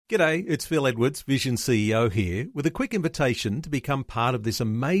G'day, it's Phil Edwards, Vision CEO here, with a quick invitation to become part of this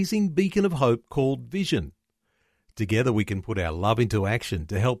amazing beacon of hope called Vision. Together we can put our love into action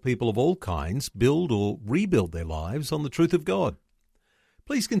to help people of all kinds build or rebuild their lives on the truth of God.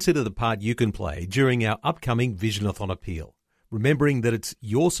 Please consider the part you can play during our upcoming Visionathon appeal, remembering that it's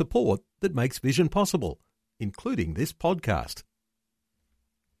your support that makes Vision possible, including this podcast.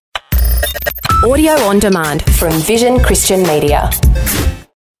 Audio on demand from Vision Christian Media.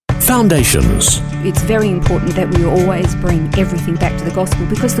 Foundations. It's very important that we always bring everything back to the gospel,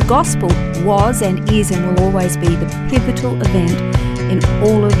 because the gospel was and is and will always be the pivotal event in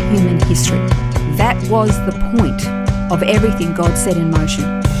all of human history. That was the point of everything God set in motion.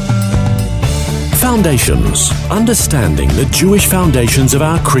 Foundations. Understanding the Jewish foundations of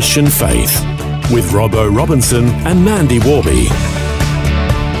our Christian faith. With Robbo Robinson and Mandy Warby.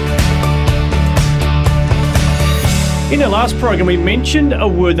 In our last program, we mentioned a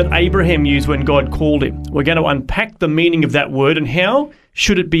word that Abraham used when God called him. We're going to unpack the meaning of that word and how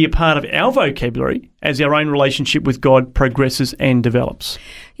should it be a part of our vocabulary as our own relationship with God progresses and develops.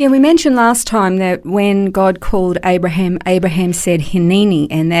 Yeah, we mentioned last time that when God called Abraham, Abraham said Hineni,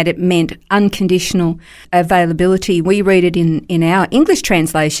 and that it meant unconditional availability. We read it in our English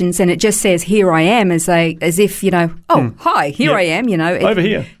translations, and it just says, "Here I am," as if, hi, here I am, Over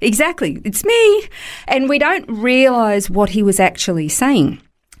here. Exactly, it's me. And we don't realise what he was actually saying.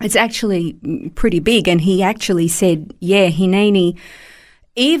 It's actually pretty big, and he actually said, Hineni,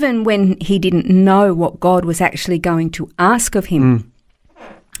 even when he didn't know what God was actually going to ask of him.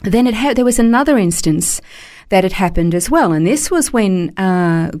 Then there was another instance that had happened as well, and this was when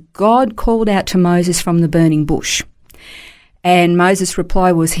God called out to Moses from the burning bush, and Moses'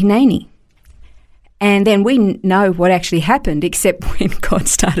 reply was Hineni. And then we know what actually happened, except when God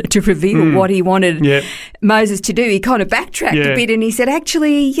started to reveal what he wanted Moses to do, he kind of backtracked a bit and he said,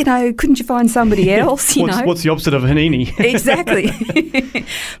 actually, couldn't you find somebody else? What's the opposite of Hineni? Exactly.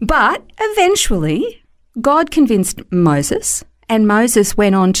 But eventually, God convinced Moses, and Moses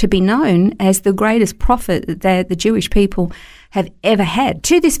went on to be known as the greatest prophet that the Jewish people have ever had.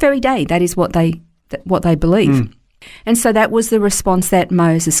 To this very day, that is what they believe. And so that was the response that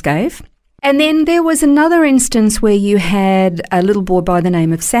Moses gave. And then there was another instance where you had a little boy by the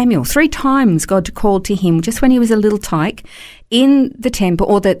name of Samuel. 3 times God called to him just when he was a little tyke in the temple,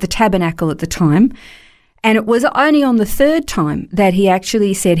 or the tabernacle at the time. And it was only on the 3rd time that he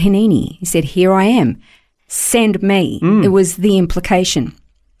actually said Hineni. He said, "Here I am, send me." It was the implication.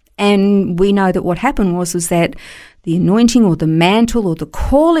 And we know that what happened was that the anointing or the mantle or the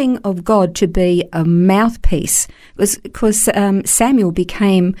calling of God to be a mouthpiece was because Samuel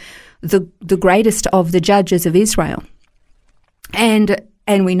became the greatest of the judges of Israel. And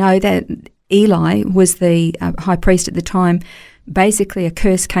we know that Eli was the high priest at the time. Basically, a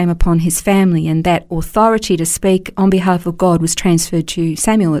curse came upon his family, and that authority to speak on behalf of God was transferred to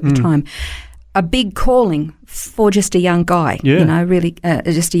Samuel at the time. A big calling for just a young guy, really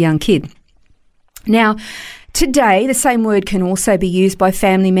just a young kid. Now, today, the same word can also be used by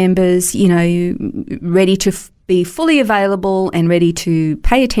family members, ready to be fully available and ready to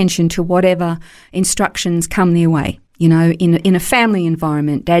pay attention to whatever instructions come their way. In a family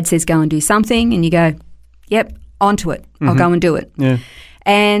environment, Dad says go and do something, and you go, yep, onto it. I'll go and do it. Yeah.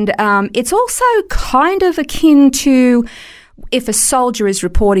 And it's also kind of akin to if a soldier is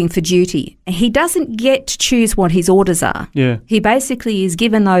reporting for duty. He doesn't get to choose what his orders are. Yeah. He basically is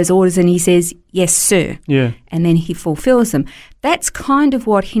given those orders and he says, yes, sir. Yeah. And then he fulfills them. That's kind of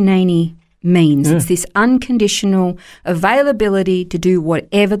what Hineni means. Yeah. It's this unconditional availability to do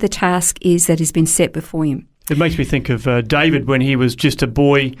whatever the task is that has been set before him. It makes me think of David when he was just a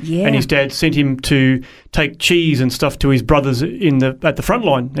boy and his dad sent him to take cheese and stuff to his brothers at the front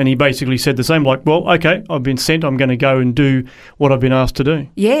line, and he basically said the same, like, well, okay, I've been sent, I'm going to go and do what I've been asked to do.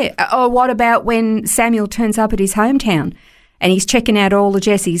 Yeah. Or what about when Samuel turns up at his hometown and he's checking out all of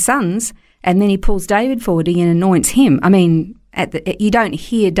Jesse's sons, and then he pulls David forward and anoints him? I mean, you don't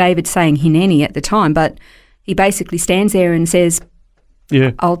hear David saying Hineni at the time, but he basically stands there and says,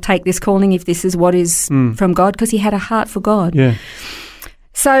 I'll take this calling if this is what is from God, because he had a heart for God. Yeah.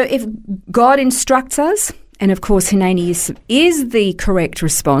 So if God instructs us, and of course Hineni is the correct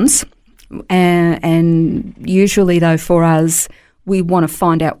response, and usually though for us we want to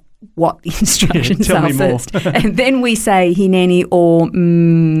find out what the instructions are first. And then we say Hineni or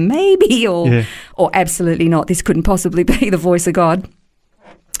maybe or absolutely not. This couldn't possibly be the voice of God.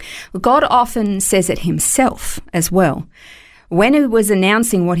 God often says it himself as well. When he was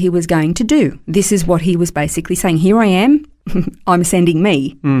announcing what he was going to do, this is what he was basically saying. Here I am, I'm sending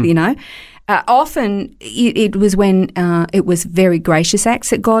me, Often it was when it was very gracious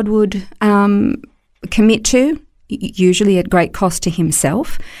acts that God would commit to, usually at great cost to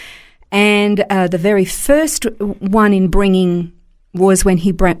himself. And the very first one in bringing was when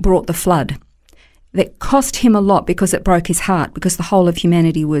he brought the flood. That cost him a lot because it broke his heart, because the whole of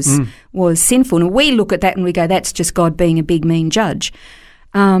humanity was sinful. And we look at that and we go, that's just God being a big, mean judge.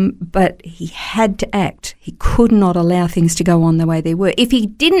 But he had to act. He could not allow things to go on the way they were. If he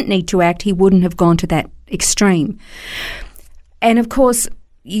didn't need to act, he wouldn't have gone to that extreme. And of course,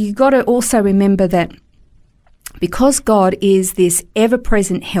 you've got to also remember that because God is this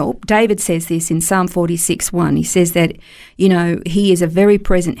ever-present help, David says this in Psalm 46:1. He says that, he is a very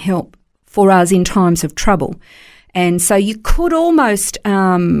present help for us in times of trouble. And so you could almost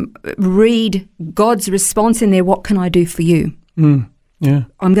read God's response in there, what can I do for you? Yeah.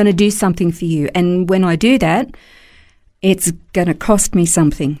 I'm going to do something for you. And when I do that, it's going to cost me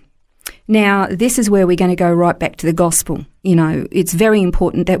something. Now, this is where we're going to go right back to the gospel. It's very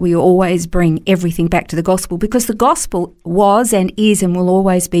important that we always bring everything back to the gospel, because the gospel was and is and will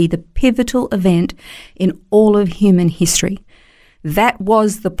always be the pivotal event in all of human history. That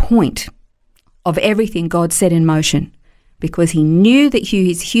was the point of everything God set in motion, because he knew that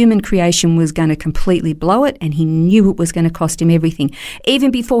his human creation was going to completely blow it, and he knew it was going to cost him everything. Even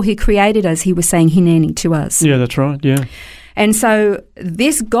before he created us, he was saying Hineni to us. Yeah, that's right, yeah. And so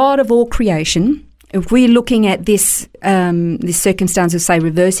this God of all creation, if we're looking at this circumstance of, say,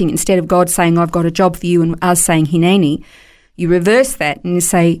 reversing, instead of God saying, I've got a job for you, and us saying Hineni, you reverse that and you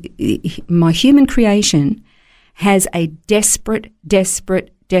say, my human creation has a desperate,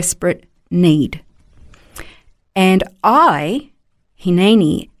 desperate, desperate need. And I,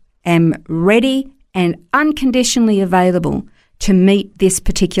 Hineni, am ready and unconditionally available to meet this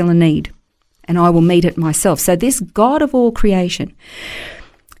particular need. And I will meet it myself. So this God of all creation,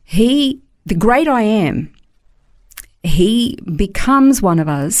 the great I am, he becomes one of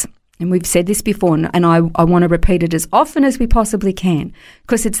us. And we've said this before, and I want to repeat it as often as we possibly can,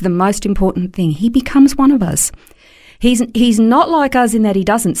 because it's the most important thing. He becomes one of us. He's not like us in that he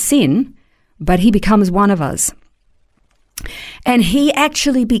doesn't sin, but he becomes one of us. And he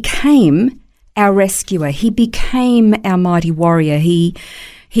actually became our rescuer. He became our mighty warrior. He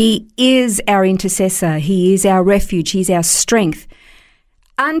is our intercessor. He is our refuge. He's our strength.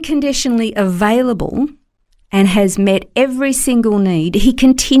 Unconditionally available, and has met every single need. He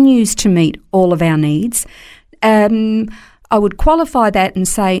continues to meet all of our needs. I would qualify that and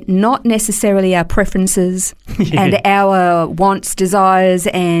say not necessarily our preferences and our wants, desires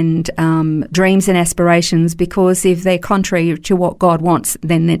and dreams and aspirations, because if they're contrary to what God wants,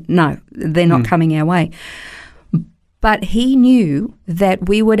 then they're not coming our way. But he knew that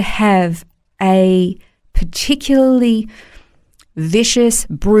we would have a particularly vicious,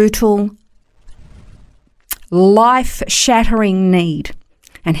 brutal, life-shattering need,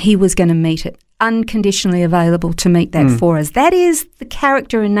 and he was going to meet it, unconditionally available to meet that for us. That is the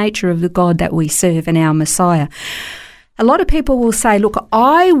character and nature of the God that we serve and our Messiah. A lot of people will say, look,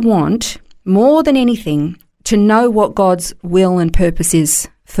 I want more than anything to know what God's will and purpose is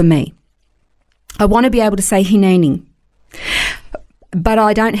for me. I want to be able to say Hineni, but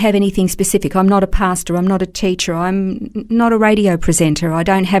I don't have anything specific. I'm not a pastor. I'm not a teacher. I'm not a radio presenter. I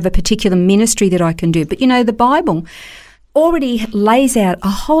don't have a particular ministry that I can do. But, the Bible already lays out a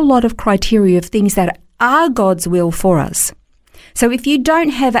whole lot of criteria of things that are God's will for us. So if you don't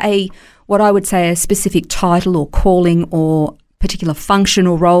have what I would say a specific title or calling or particular function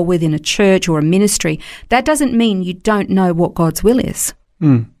or role within a church or a ministry, that doesn't mean you don't know what God's will is.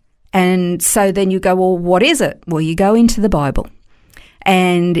 And so then you go, well, what is it? Well, you go into the Bible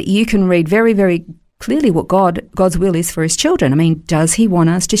and you can read very, very clearly what God's will is for his children. I mean, does he want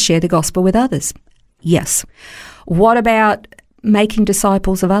us to share the gospel with others? Yes. What about making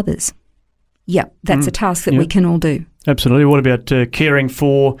disciples of others? Yeah, that's a task that we can all do. Absolutely. What about caring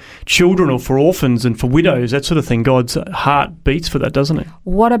for children or for orphans and for widows, that sort of thing? God's heart beats for that, doesn't it?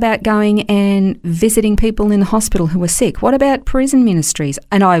 What about going and visiting people in the hospital who are sick? What about prison ministries?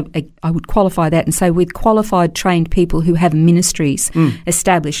 And I would qualify that and say with qualified, trained people who have ministries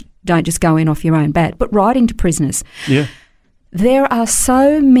established, don't just go in off your own bat, but writing to prisoners. Yeah. There are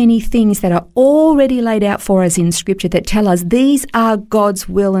so many things that are already laid out for us in Scripture that tell us these are God's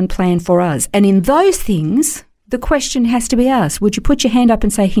will and plan for us. And in those things, the question has to be asked, would you put your hand up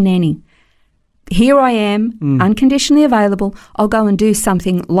and say, Hineni, here I am, unconditionally available. I'll go and do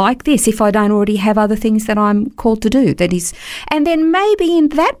something like this if I don't already have other things that I'm called to do. And then maybe in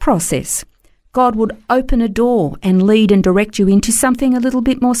that process, God would open a door and lead and direct you into something a little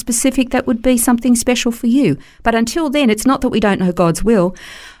bit more specific that would be something special for you. But until then, it's not that we don't know God's will.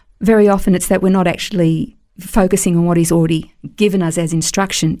 very often it's that we're not actually focusing on what he's already given us as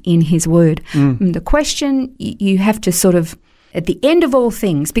instruction in his word. And the question you have to sort of, at the end of all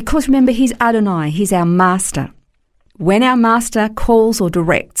things, because remember, he's Adonai, he's our master. When our master calls or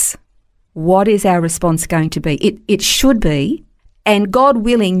directs, what is our response going to be? It should be, and God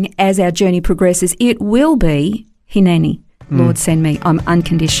willing, as our journey progresses, it will be, Hineni, Lord, send me. I'm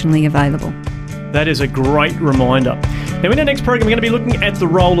unconditionally available. That is a great reminder. Now, in our next program, we're going to be looking at the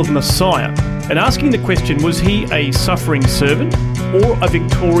role of Messiah and asking the question, was he a suffering servant or a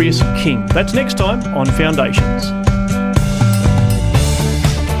victorious king? That's next time on Foundations.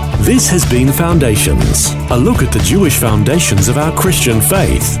 This has been Foundations, a look at the Jewish foundations of our Christian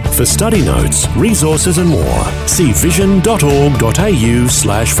faith. For study notes, resources and more, see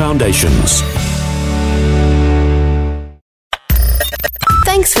vision.org.au/foundations.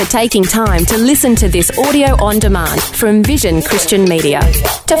 Thanks for taking time to listen to this audio on demand from Vision Christian Media.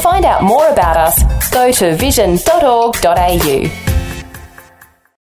 To find out more about us, go to vision.org.au.